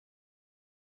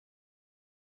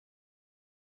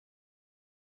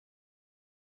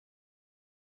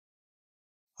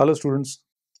Hello students,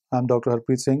 I'm Dr.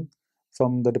 Harpreet Singh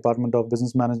from the Department of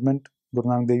Business Management, Guru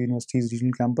Nanak Dev University's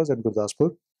regional campus at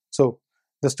Gurdaspur. So,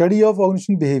 the study of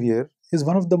organizational behavior is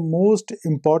one of the most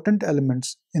important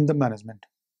elements in the management.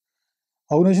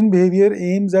 Organizational behavior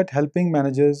aims at helping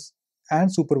managers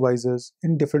and supervisors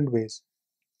in different ways.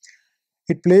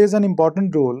 It plays an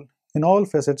important role in all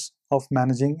facets of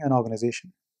managing an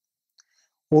organization.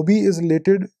 OB is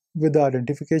related with the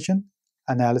identification,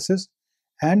 analysis,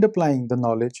 and applying the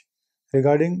knowledge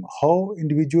regarding how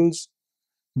individuals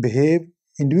behave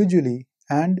individually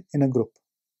and in a group.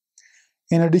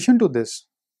 In addition to this,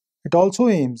 it also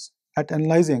aims at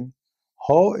analyzing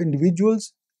how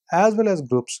individuals as well as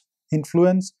groups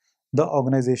influence the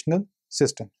organizational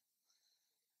system.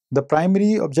 The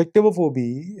primary objective of OB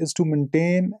is to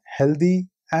maintain healthy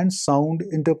and sound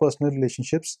interpersonal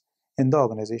relationships in the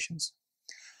organizations.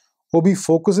 OB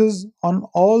focuses on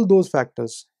all those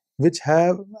factors which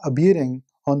have a bearing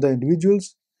on the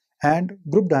individuals and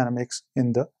group dynamics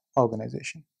in the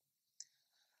organization.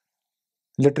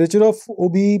 Literature of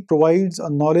OB provides a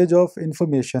knowledge of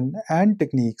information and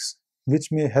techniques which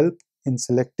may help in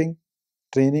selecting,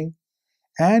 training,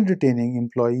 and retaining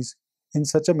employees in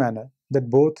such a manner that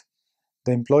both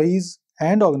the employees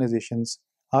and organizations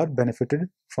are benefited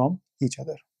from each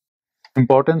other.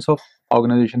 Importance of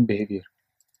organization behavior.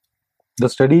 The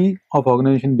study of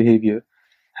organization behavior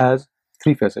has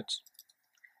three facets: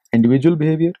 individual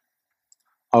behavior,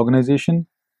 organization,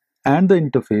 and the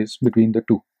interface between the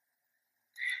two.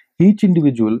 Each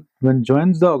individual, when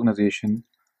joins the organization,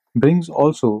 brings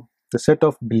also a set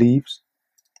of beliefs,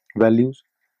 values,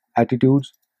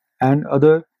 attitudes, and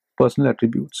other personal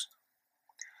attributes.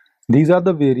 These are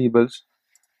the variables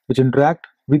which interact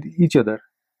with each other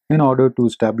in order to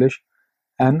establish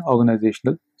an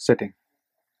organizational setting.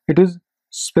 It is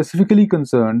specifically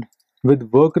concerned with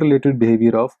work-related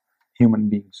behavior of human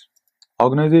beings.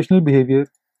 Organizational behavior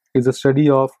is a study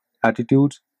of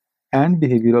attitudes and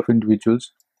behavior of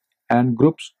individuals and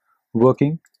groups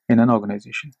working in an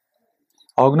organization.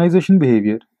 Organization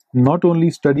behavior not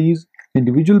only studies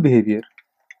individual behavior,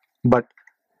 but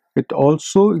it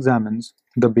also examines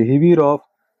the behavior of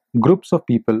groups of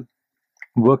people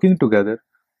working together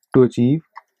to achieve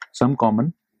some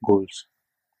common goals.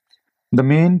 The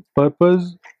main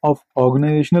purpose of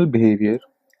organizational behavior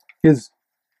is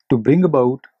to bring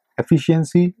about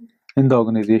efficiency in the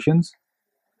organizations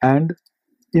and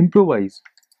improvise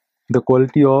the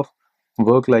quality of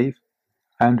work life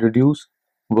and reduce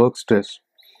work stress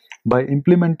by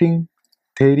implementing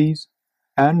theories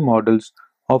and models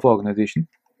of organization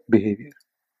behavior.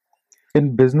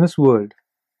 In business world,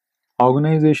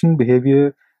 organization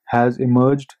behavior has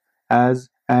emerged as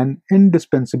an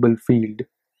indispensable field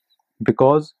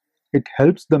because it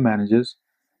helps the managers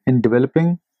in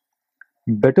developing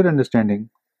better understanding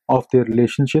of their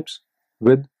relationships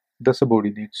with the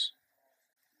subordinates.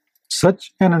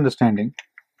 Such an understanding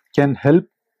can help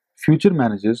future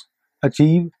managers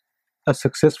achieve a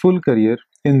successful career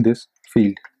in this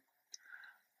field.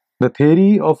 The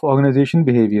theory of organization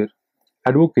behavior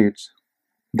advocates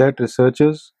that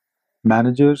researchers,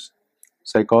 managers,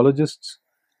 psychologists,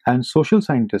 and social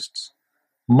scientists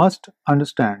must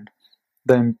understand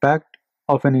the impact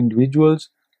of an individual's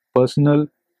personal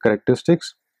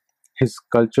characteristics, his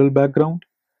cultural background,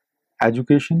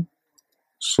 education,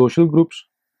 social groups,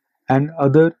 and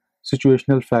other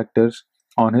situational factors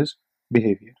on his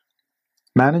behavior.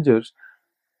 Managers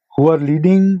who are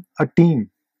leading a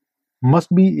team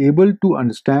must be able to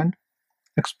understand,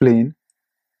 explain,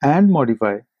 and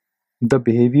modify the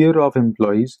behavior of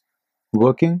employees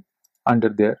working under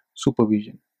their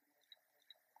supervision.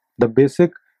 The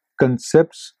basic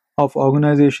concepts of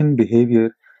organization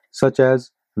behavior, such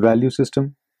as value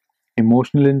system,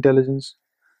 emotional intelligence,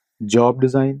 job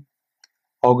design,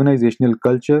 organizational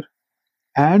culture,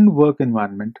 and work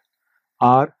environment,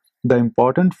 are the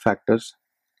important factors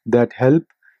that help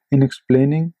in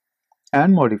explaining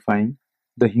and modifying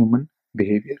the human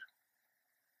behavior.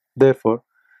 Therefore,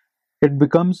 it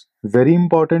becomes very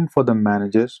important for the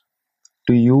managers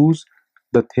to use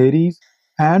the theories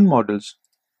and models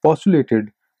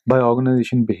postulated by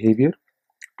organization behavior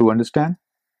to understand,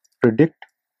 predict,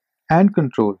 and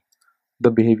control the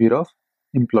behavior of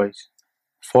employees.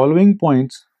 Following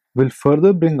points will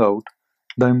further bring out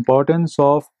the importance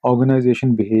of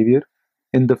organization behavior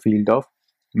in the field of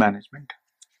management.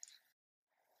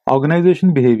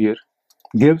 Organization behavior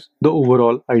gives the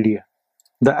overall idea.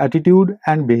 The attitude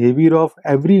and behavior of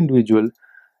every individual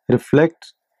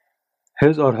reflects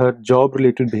his or her job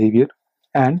related behavior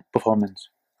and performance.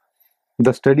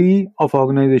 The study of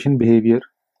organization behavior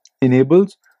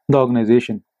enables the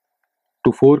organization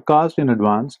to forecast in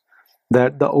advance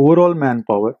that the overall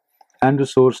manpower and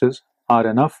resources are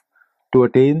enough to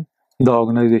attain the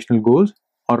organizational goals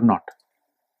or not.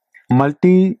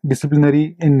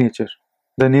 Multidisciplinary in nature.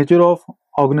 The nature of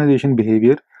organization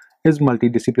behavior is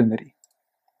multidisciplinary.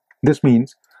 This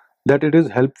means that it is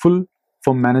helpful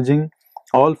for managing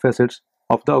all facets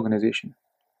of the organization.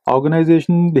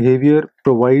 Organization behavior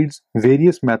provides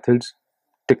various methods,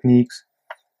 techniques,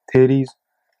 theories,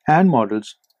 and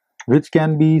models which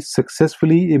can be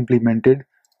successfully implemented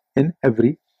in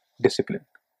every discipline.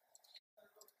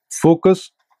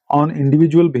 Focus on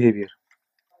individual behavior.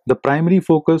 The primary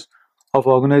focus of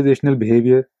organizational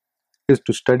behavior is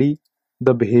to study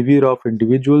the behavior of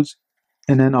individuals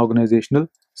in an organizational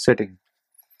setting.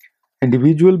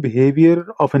 Individual behavior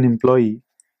of an employee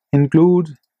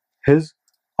includes his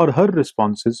or her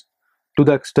responses to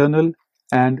the external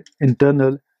and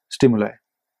internal stimuli.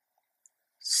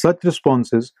 Such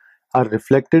responses are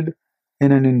reflected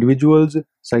in an individual's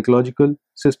psychological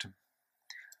system.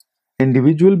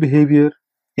 Individual behavior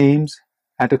aims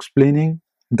at explaining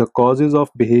the causes of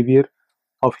behavior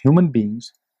of human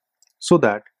beings so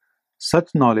that such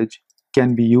knowledge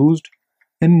can be used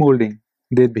in molding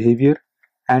their behavior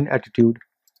and attitude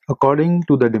according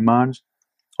to the demands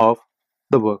of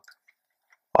the work.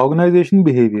 Organization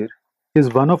behavior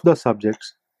is one of the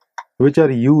subjects which are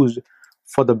used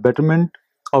for the betterment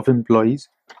of employees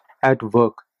at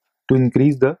work to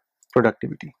increase the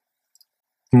productivity.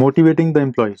 Motivating the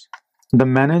employees. The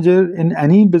manager in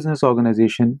any business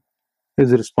organization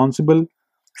is responsible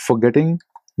for getting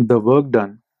the work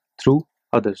done through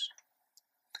others.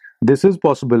 This is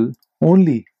possible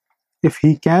only if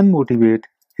he can motivate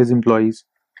his employees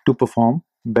to perform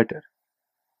better.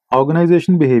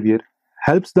 Organization behavior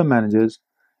helps the managers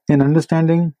in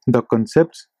understanding the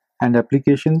concepts and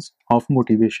applications of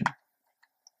motivation.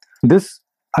 This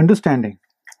understanding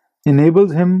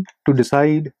enables him to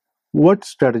decide what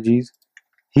strategies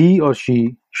he or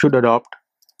she should adopt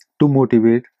to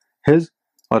motivate his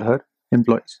or her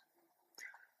employees.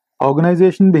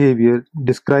 Organization behavior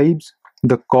describes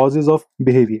the causes of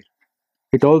behavior.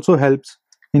 It also helps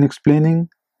in explaining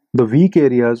the weak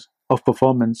areas of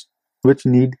performance which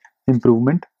need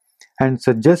improvement and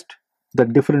suggest the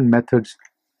different methods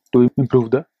to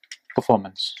improve the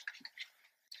performance.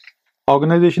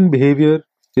 Organization behavior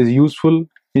is useful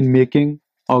in making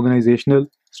organizational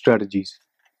strategies.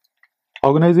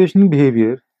 Organizational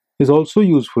behavior is also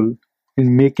useful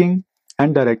in making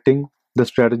and directing the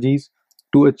strategies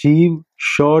to achieve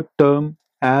short term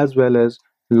as well as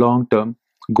long term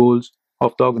goals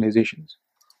of the organizations.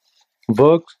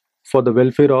 Works for the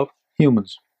welfare of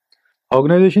humans.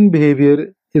 Organization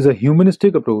behavior is a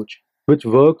humanistic approach which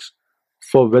works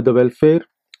for the welfare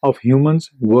of humans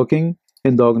working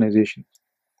in the organization.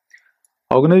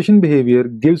 Organization behavior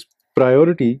gives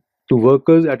priority to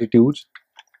workers' attitudes,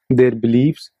 their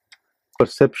beliefs,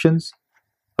 perceptions,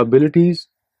 abilities,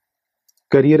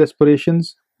 career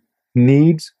aspirations,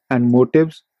 needs, and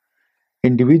motives,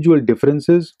 individual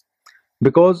differences,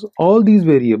 because all these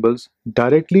variables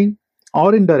directly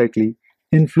or indirectly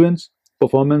influence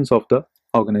performance of the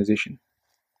organization.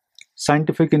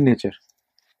 Scientific in nature.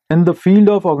 In the field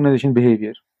of organization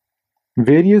behavior,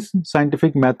 various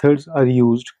scientific methods are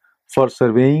used for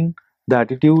surveying the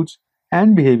attitudes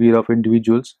and behavior of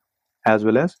individuals as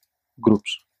well as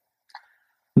groups.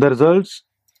 The results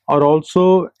are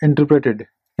also interpreted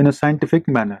in a scientific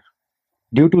manner.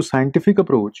 Due to scientific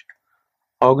approach,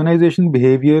 organization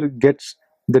behavior gets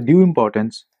the due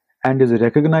importance and is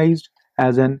recognized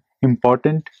as an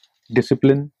important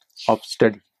discipline of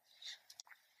study.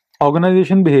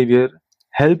 Organization behavior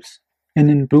helps in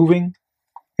improving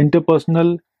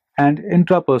interpersonal and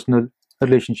intrapersonal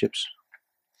relationships.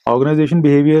 Organization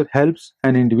behavior helps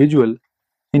an individual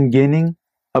in gaining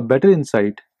a better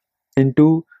insight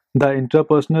into the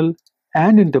intrapersonal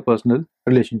and interpersonal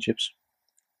relationships.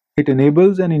 It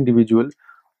enables an individual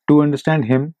to understand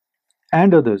him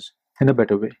and others in a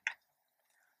better way.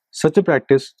 Such a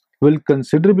practice will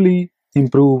considerably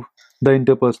improve the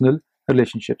interpersonal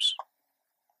relationships.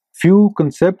 Few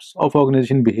concepts of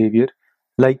organization behavior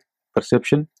like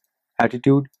perception,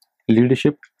 attitude,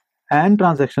 leadership, and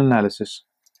transactional analysis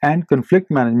and conflict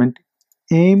management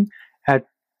aim at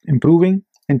improving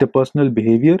interpersonal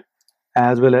behavior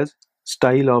as well as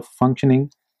style of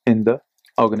functioning in the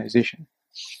organization.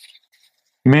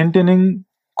 Maintaining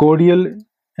cordial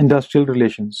industrial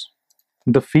relations.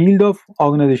 The field of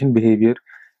organization behavior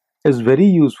is very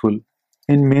useful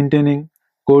in maintaining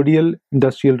cordial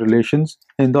industrial relations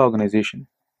in the organization.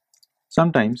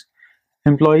 Sometimes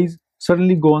employees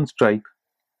suddenly go on strike.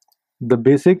 The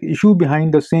basic issue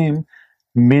behind the same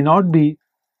may not be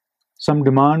some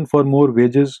demand for more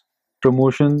wages,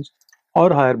 promotions,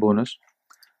 or higher bonus.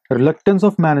 Reluctance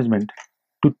of management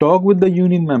to talk with the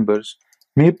union members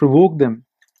may provoke them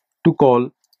to call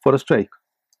for a strike.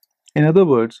 In other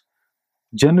words,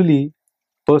 generally,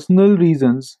 personal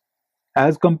reasons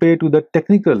as compared to the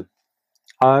technical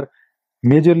are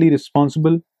majorly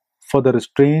responsible for the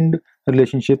restrained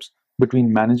relationships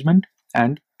between management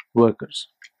and workers.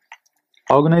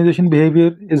 Organization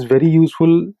behavior is very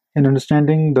useful in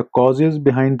understanding the causes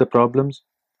behind the problems,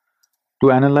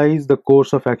 to analyze the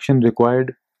course of action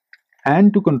required,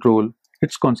 and to control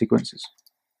its consequences.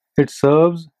 It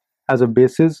serves as a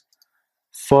basis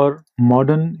for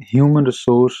modern human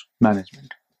resource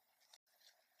management.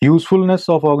 Usefulness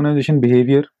of organization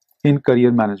behavior in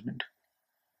career management.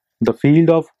 The field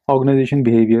of organization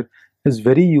behavior is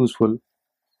very useful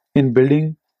in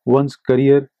building one's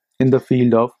career in the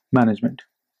field of management.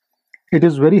 It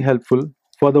is very helpful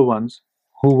for the ones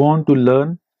who want to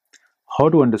learn how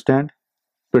to understand,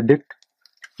 predict,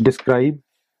 describe,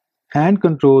 and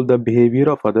control the behavior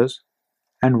of others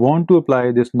and want to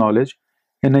apply this knowledge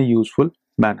in a useful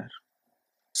manner.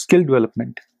 Skill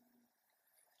development.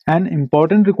 An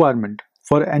important requirement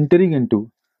for entering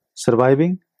into,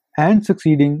 surviving, and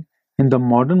succeeding in the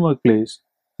modern workplace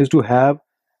is to have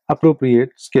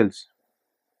appropriate skills.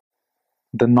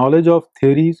 The knowledge of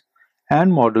theories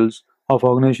and models of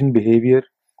organization behavior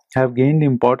have gained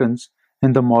importance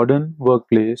in the modern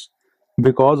workplace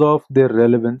because of their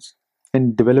relevance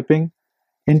in developing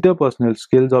interpersonal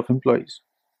skills of employees.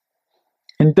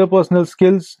 Interpersonal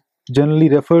skills generally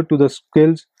refer to the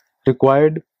skills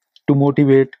required to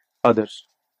motivate others,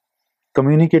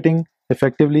 communicating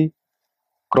effectively,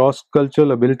 cross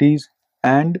cultural abilities,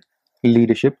 and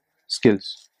leadership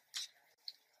skills.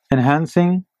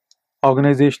 Enhancing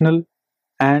organizational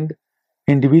and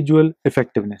individual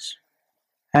effectiveness.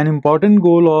 An important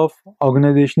goal of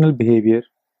organizational behavior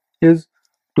is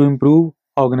to improve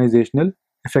organizational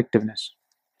effectiveness.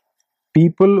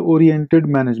 People oriented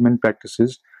management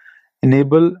practices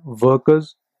enable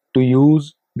workers to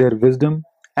use their wisdom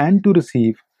and to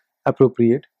receive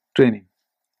appropriate training.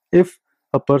 If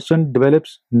a person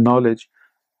develops knowledge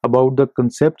about the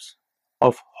concepts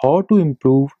of how to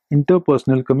improve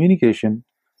interpersonal communication,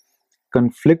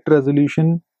 conflict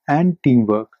resolution, and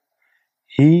teamwork,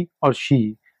 he or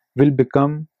she will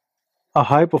become a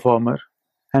high performer,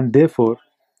 and therefore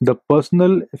the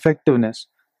personal effectiveness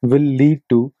will lead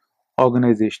to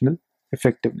organizational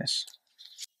effectiveness.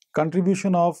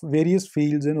 Contribution of various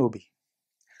fields in OB.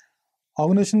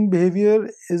 Organizational behavior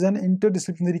is an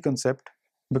interdisciplinary concept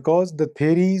because the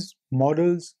theories,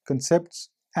 models, concepts,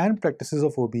 and practices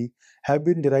of OB have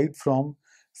been derived from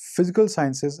physical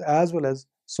sciences as well as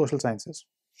social sciences.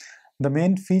 The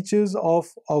main features of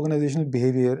organizational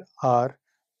behavior are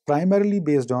primarily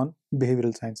based on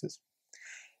behavioral sciences.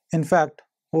 In fact,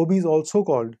 OB is also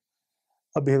called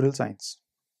a behavioral science.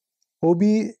 OB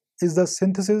is the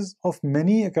synthesis of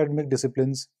many academic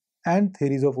disciplines, and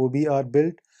theories of OB are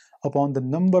built upon the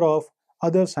number of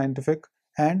other scientific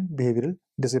and behavioral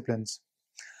disciplines.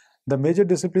 The major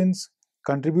disciplines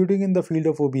contributing in the field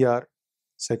of OB are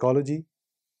psychology,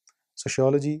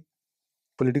 sociology,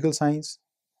 political science,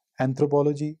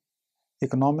 anthropology,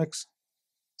 economics,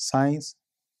 science,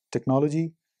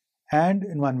 technology, and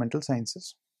environmental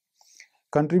sciences.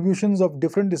 Contributions of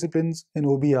different disciplines in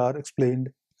OB are explained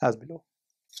as below.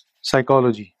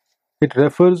 Psychology. It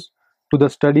refers to the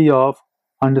study of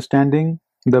understanding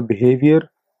the behavior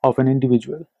of an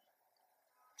individual.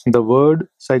 The word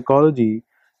psychology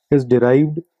is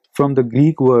derived from the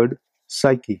Greek word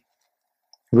psyche,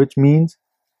 which means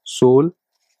soul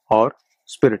or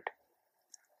spirit.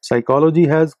 Psychology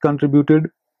has contributed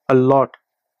a lot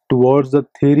towards the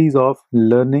theories of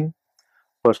learning,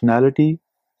 personality,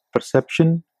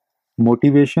 perception,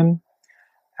 motivation,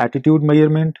 attitude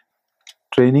measurement,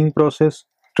 training process,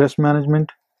 stress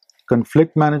management,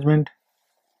 conflict management,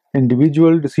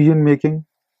 individual decision making,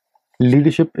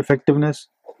 leadership effectiveness,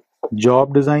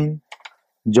 job design,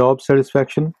 job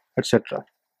satisfaction, etc.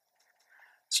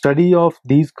 Study of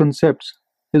these concepts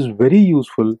is very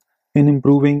useful in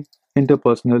improving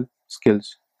interpersonal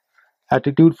skills,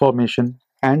 attitude formation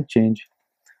and change,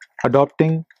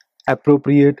 adopting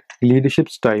appropriate leadership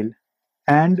style,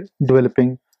 and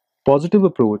developing positive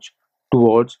approach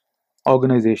towards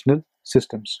organizational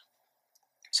systems.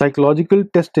 Psychological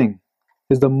testing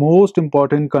is the most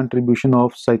important contribution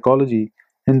of psychology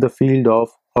in the field of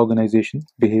organization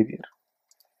behavior.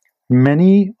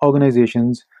 Many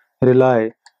organizations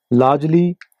rely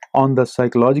largely on the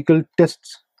psychological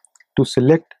tests to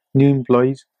select new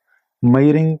employees,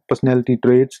 measuring personality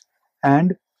traits,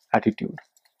 and attitude.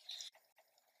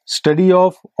 Study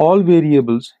of all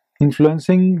variables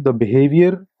influencing the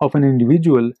behavior of an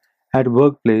individual at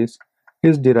workplace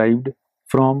is derived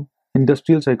from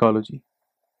industrial psychology.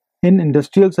 In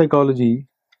industrial psychology,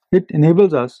 it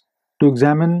enables us to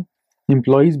examine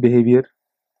employees' behavior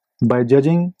by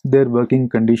judging their working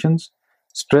conditions,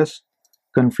 stress,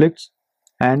 conflicts,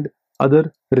 and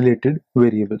other related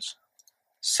variables.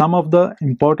 Some of the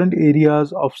important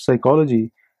areas of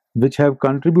psychology which have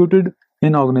contributed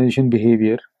in organization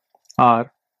behavior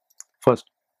are: first,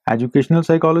 educational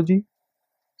psychology;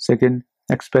 second,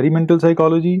 experimental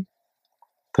psychology;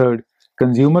 third,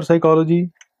 consumer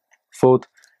psychology; fourth,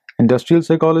 industrial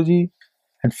psychology;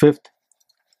 and fifth,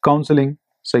 counseling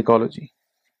psychology.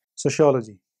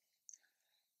 Sociology.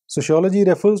 Sociology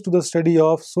refers to the study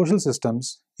of social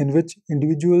systems in which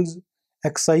individuals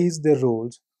exercise their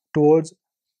roles towards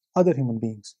other human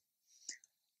beings.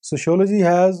 Sociology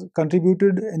has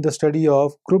contributed in the study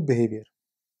of group behavior.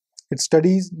 It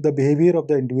studies the behavior of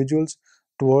the individuals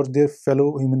towards their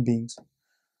fellow human beings.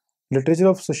 Literature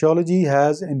of sociology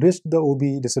has enriched the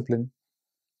OB discipline,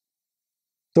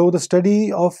 though the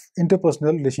study of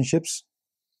interpersonal relationships,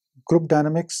 group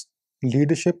dynamics,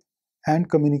 leadership and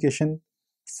communication,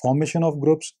 formation of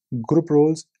groups, group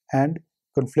roles, and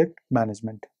conflict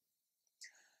management.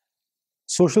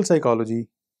 Social psychology.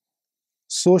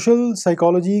 Social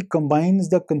psychology combines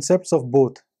the concepts of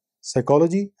both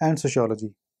psychology and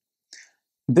sociology.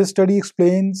 This study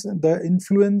explains the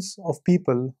influence of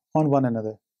people on one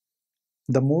another.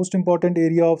 The most important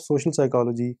area of social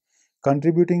psychology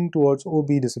contributing towards OB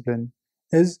discipline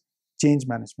is change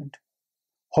management.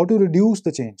 How to reduce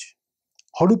the change?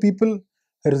 How do people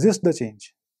resist the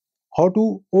change? How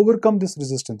to overcome this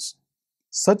resistance?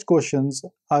 Such questions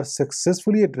are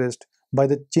successfully addressed by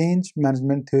the change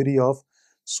management theory of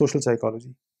social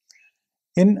psychology.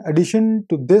 In addition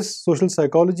to this, social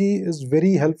psychology is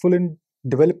very helpful in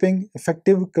developing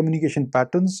effective communication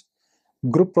patterns,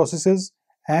 group processes,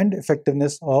 and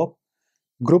effectiveness of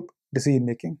group decision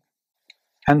making.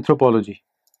 Anthropology.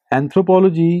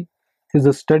 Anthropology is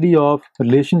the study of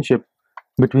relationship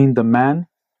between the man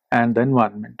and the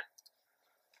environment.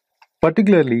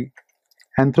 Particularly,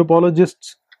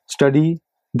 anthropologists study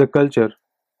the culture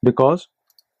because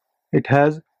it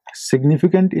has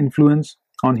significant influence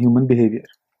on human behavior.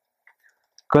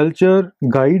 Culture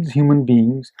guides human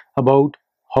beings about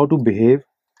how to behave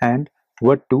and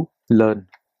what to learn.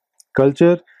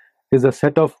 Culture is a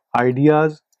set of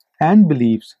ideas and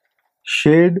beliefs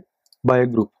shared by a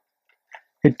group.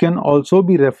 It can also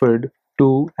be referred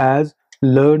to as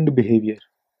learned behavior.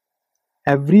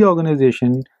 Every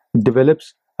organization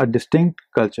develops a distinct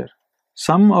culture.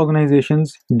 Some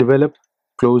organizations develop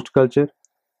closed culture,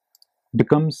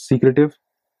 become secretive,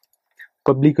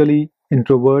 publicly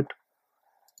introvert,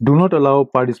 do not allow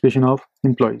participation of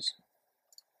employees.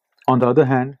 On the other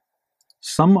hand,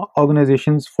 some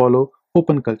organizations follow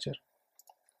open culture.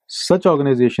 Such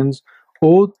organizations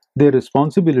owe their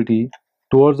responsibility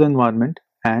towards the environment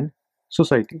and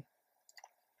society.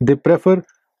 They prefer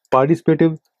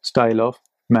participative style of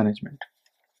management.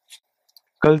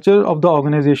 Culture of the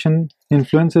organization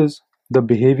influences the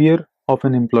behavior of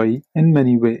an employee in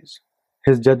many ways.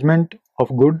 His judgment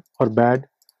of good or bad,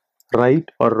 right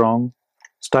or wrong,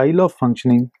 style of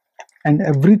functioning, and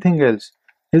everything else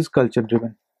is culture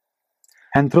driven.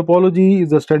 Anthropology is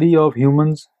the study of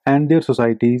humans and their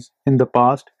societies in the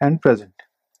past and present.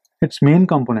 Its main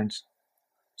components,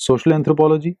 social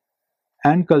anthropology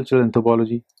and cultural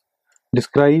anthropology,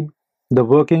 describe the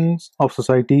workings of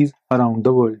societies around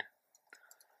the world.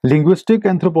 Linguistic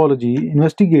anthropology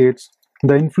investigates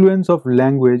the influence of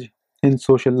language in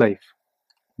social life.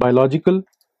 Biological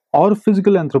or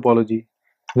physical anthropology,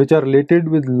 which are related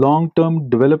with long term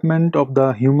development of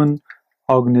the human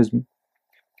organism.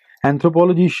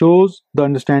 Anthropology shows the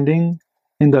understanding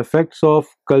in the effects of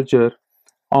culture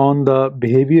on the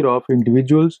behavior of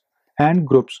individuals and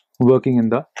groups working in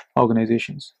the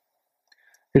organizations.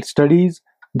 It studies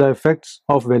the effects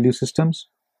of value systems,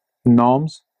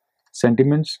 norms,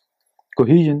 sentiments,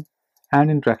 cohesion,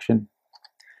 and interaction.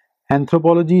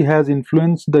 Anthropology has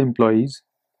influenced the employees'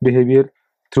 behavior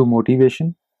through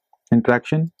motivation,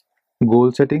 interaction,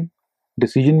 goal setting,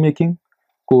 decision making,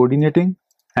 coordinating,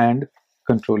 and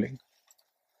controlling.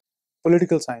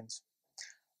 Political science.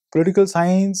 Political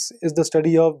science is the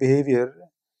study of behavior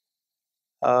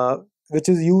uh, which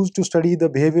is used to study the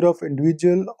behavior of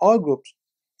individual or groups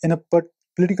in a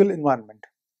political environment.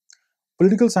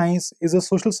 Political science is a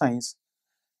social science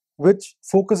which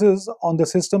focuses on the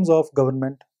systems of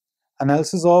government,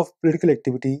 analysis of political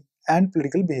activity, and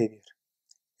political behavior.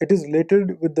 it is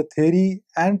related with the theory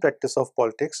and practice of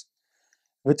politics,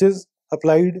 which is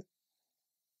applied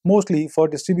mostly for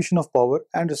distribution of power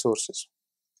and resources.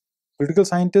 Political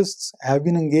scientists have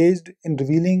been engaged in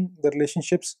revealing the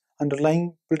relationships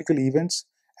underlying political events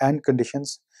and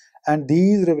conditions, and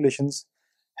these revelations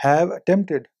have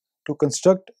attempted to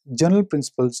construct general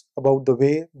principles about the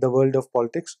way the world of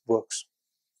politics works.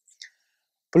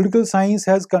 Political science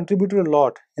has contributed a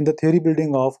lot in the theory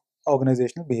building of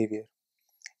organizational behavior.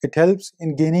 It helps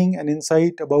in gaining an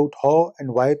insight about how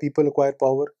and why people acquire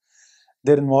power,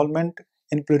 their involvement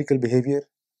in political behavior,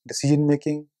 decision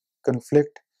making,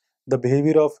 conflict, the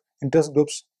behavior of interest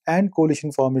groups, and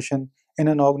coalition formation in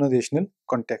an organizational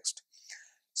context.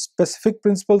 Specific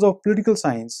principles of political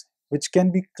science, which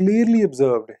can be clearly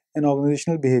observed in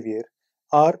organizational behavior,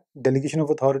 are delegation of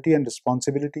authority and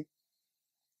responsibility,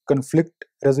 conflict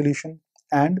resolution,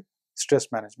 and stress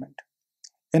management.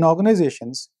 In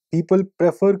organizations, people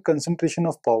prefer concentration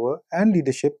of power and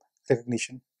leadership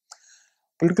recognition.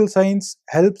 Political science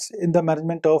helps in the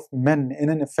management of men in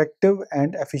an effective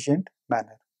and efficient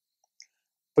manner.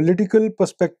 Political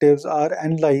perspectives are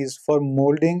analyzed for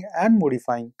molding and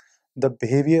modifying the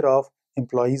behavior of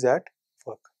employees at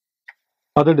work.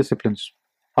 Other disciplines.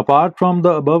 Apart from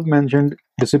the above mentioned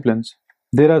disciplines,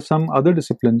 there are some other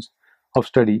disciplines of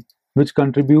study which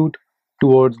contribute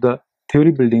towards the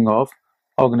theory building of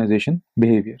organization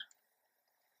behavior.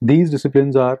 These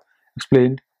disciplines are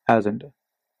explained as under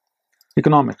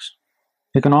economics.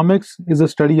 Economics is the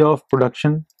study of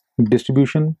production,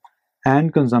 distribution,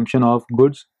 and consumption of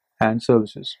goods and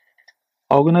services.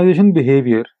 Organization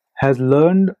behavior has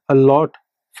learned a lot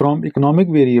from economic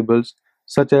variables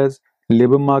such as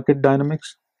labor market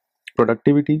dynamics,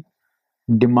 productivity,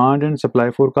 demand and supply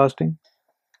forecasting,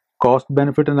 cost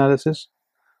benefit analysis,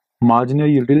 marginal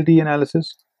utility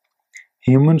analysis,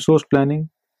 human resource planning,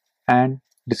 and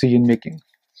decision making.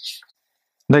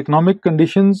 The economic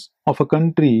conditions of a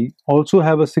country also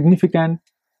have a significant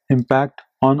impact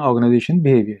on organization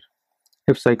behavior.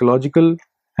 If psychological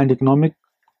and economic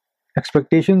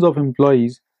expectations of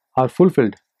employees are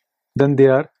fulfilled, then they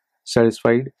are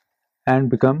satisfied and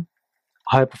become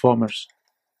high performers.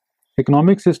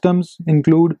 Economic systems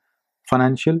include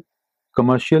financial,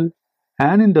 commercial,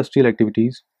 and industrial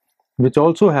activities, which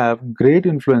also have great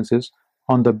influences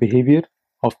on the behavior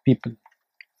of people.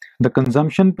 The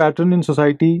consumption pattern in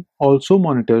society also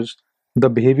monitors the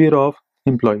behavior of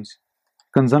employees.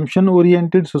 Consumption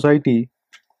oriented society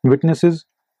witnesses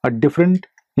a different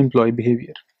employee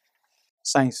behavior.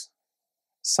 Science.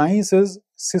 Science is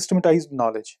systematized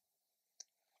knowledge.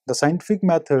 The scientific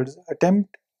methods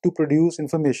attempt to produce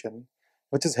information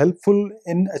which is helpful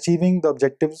in achieving the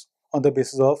objectives on the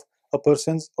basis of a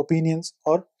person's opinions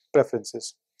or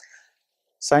preferences.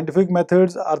 Scientific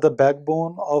methods are the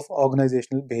backbone of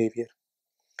organizational behavior.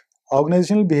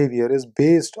 Organizational behavior is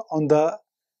based on the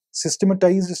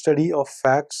systematized study of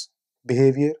facts,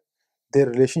 behavior, their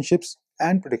relationships,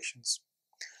 and predictions.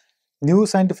 New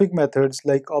scientific methods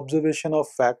like observation of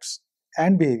facts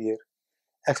and behavior,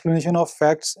 explanation of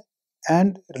facts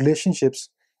and relationships,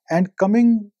 and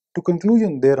coming to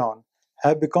conclusion thereon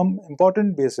have become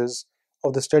important bases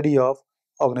of the study of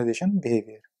organization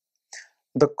behavior.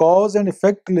 The cause and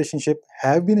effect relationship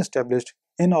have been established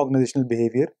in organizational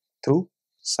behavior through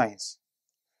science.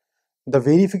 The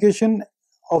verification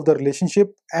of the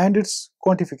relationship and its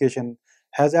quantification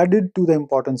has added to the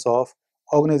importance of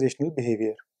organizational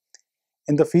behavior.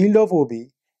 In the field of OB,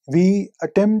 we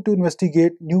attempt to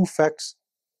investigate new facts,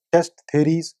 test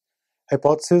theories,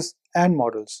 hypotheses, and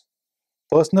models.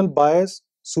 Personal bias,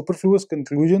 superfluous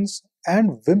conclusions,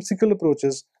 and whimsical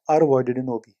approaches are avoided in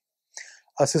OB.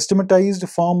 A systematized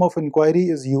form of inquiry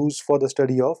is used for the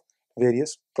study of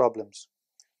various problems.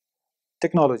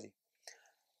 Technology.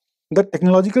 The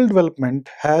technological development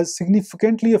has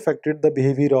significantly affected the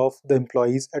behavior of the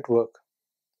employees at work.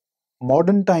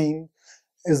 Modern time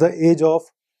is the age of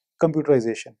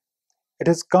computerization. It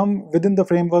has come within the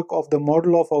framework of the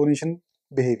model of organization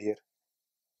behavior.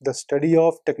 The study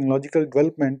of technological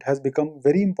development has become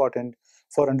very important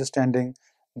for understanding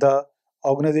the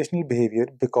organizational behavior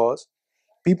because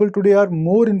people today are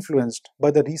more influenced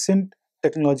by the recent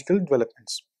technological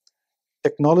developments.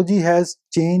 Technology has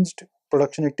changed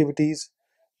production activities,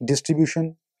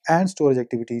 distribution and storage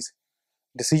activities,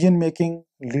 decision making,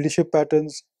 leadership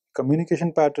patterns,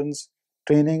 communication patterns,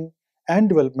 training, and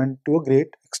development to a great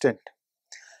extent.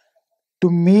 To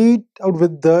meet out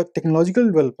with the technological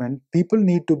development, people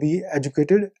need to be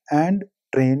educated and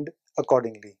trained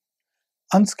accordingly.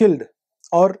 Unskilled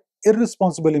or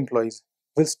irresponsible employees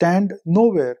will stand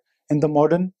nowhere in the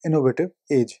modern innovative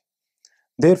age.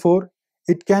 Therefore,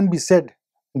 it can be said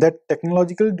that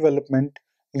technological development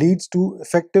leads to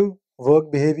effective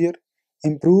work behavior,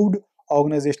 improved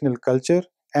organizational culture,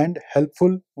 and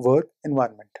helpful work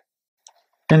environment.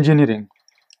 Engineering.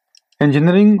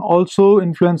 Engineering also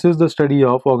influences the study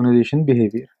of organization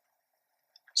behavior.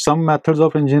 Some methods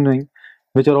of engineering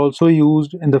which are also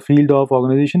used in the field of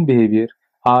organization behavior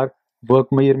are work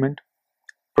measurement,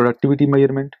 productivity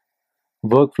measurement,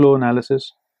 workflow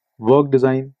analysis, work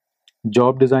design,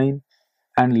 job design,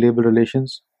 and labor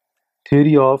relations,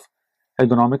 theory of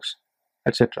ergonomics,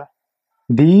 etc.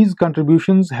 These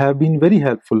contributions have been very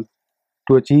helpful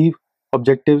to achieve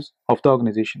objectives of the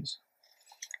organizations.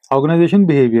 Organization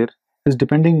behavior is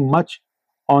depending much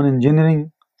on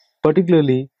engineering,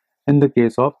 particularly in the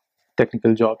case of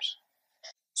technical jobs.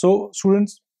 So,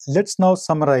 students, let's now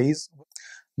summarize.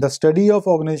 The study of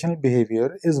organizational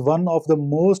behavior is one of the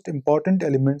most important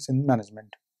elements in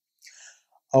management.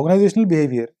 Organizational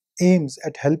behavior aims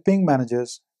at helping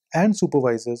managers and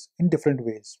supervisors in different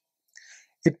ways.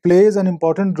 It plays an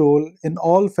important role in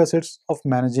all facets of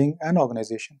managing an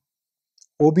organization.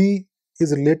 OB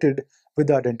is related with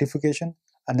the identification,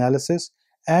 analysis,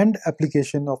 and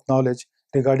application of knowledge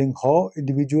regarding how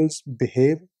individuals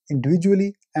behave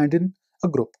individually and in a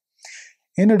group.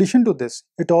 In addition to this,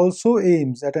 it also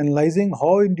aims at analyzing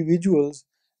how individuals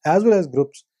as well as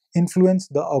groups influence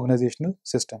the organizational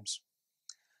systems.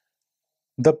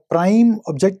 The prime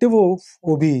objective of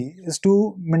OB is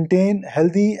to maintain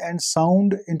healthy and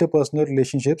sound interpersonal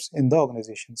relationships in the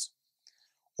organizations.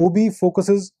 OB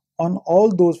focuses on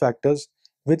all those factors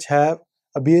which have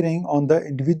a bearing on the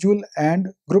individual and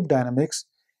group dynamics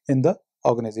in the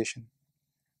organization.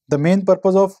 The main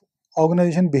purpose of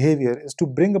organization behavior is to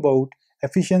bring about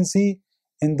efficiency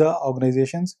in the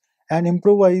organizations and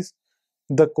improvise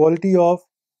the quality of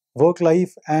work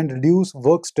life and reduce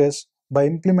work stress by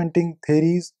implementing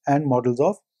theories and models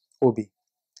of OB.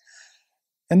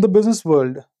 In the business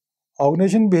world,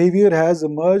 organization behavior has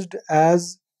emerged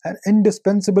as an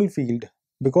indispensable field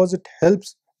because it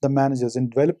helps the managers in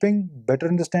developing better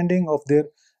understanding of their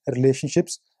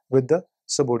relationships with the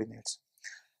subordinates.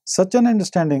 Such an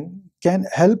understanding can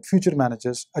help future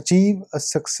managers achieve a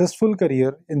successful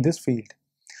career in this field.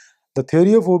 The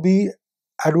theory of OB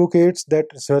advocates that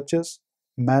researchers,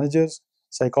 managers,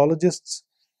 psychologists,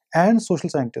 and social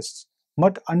scientists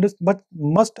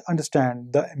must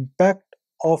understand the impact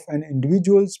of an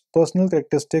individual's personal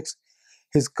characteristics,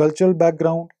 his cultural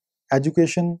background,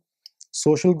 education,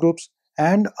 social groups,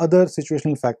 and other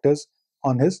situational factors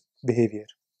on his behavior.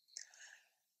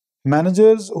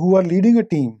 Managers who are leading a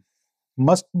team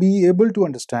must be able to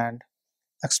understand,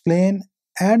 explain,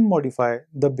 and modify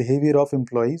the behavior of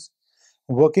employees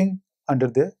working under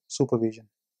their supervision.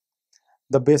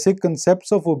 The basic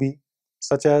concepts of OB,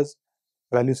 such as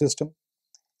value system,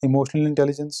 emotional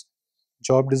intelligence,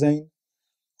 job design,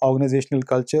 organizational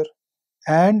culture,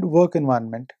 and work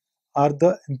environment, are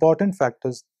the important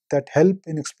factors that help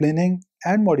in explaining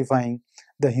and modifying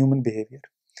the human behavior.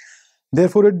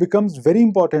 Therefore, it becomes very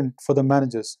important for the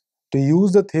managers to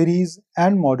use the theories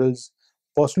and models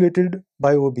postulated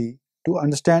by OB to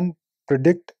understand,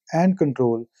 predict, and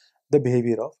control the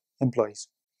behavior of employees.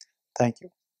 Thank you.